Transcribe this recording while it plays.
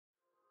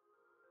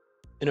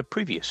In a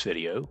previous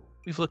video,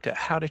 we've looked at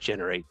how to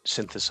generate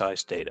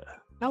synthesized data.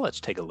 Now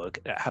let's take a look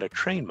at how to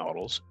train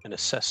models and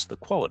assess the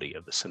quality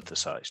of the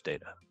synthesized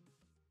data.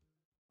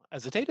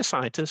 As a data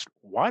scientist,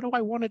 why do I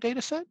want a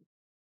data set?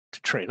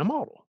 To train a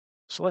model.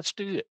 So let's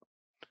do it.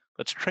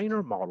 Let's train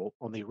our model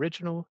on the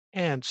original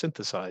and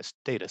synthesized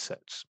data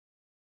sets.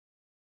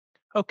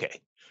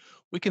 Okay,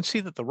 we can see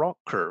that the raw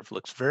curve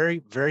looks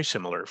very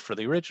similar for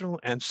the original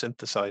and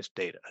synthesized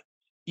data.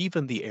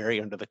 Even the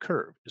area under the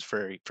curve is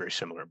very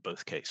similar in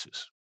both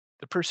cases.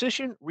 The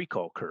precision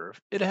recall curve,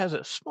 it has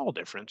a small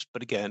difference,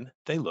 but again,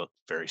 they look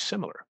very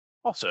similar.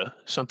 Also,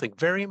 something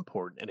very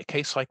important in a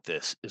case like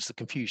this is the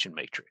confusion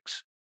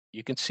matrix.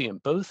 You can see in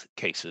both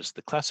cases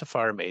the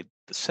classifier made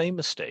the same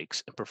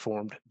mistakes and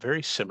performed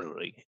very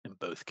similarly in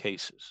both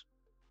cases.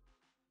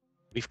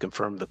 We've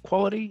confirmed the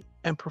quality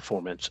and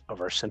performance of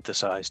our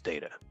synthesized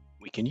data.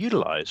 We can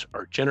utilize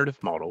our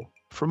generative model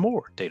for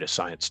more data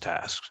science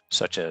tasks,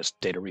 such as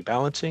data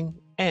rebalancing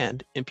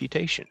and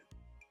imputation.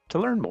 To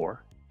learn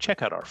more,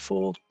 check out our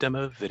full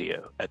demo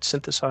video at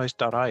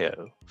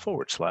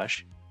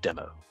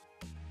synthesized.io/demo.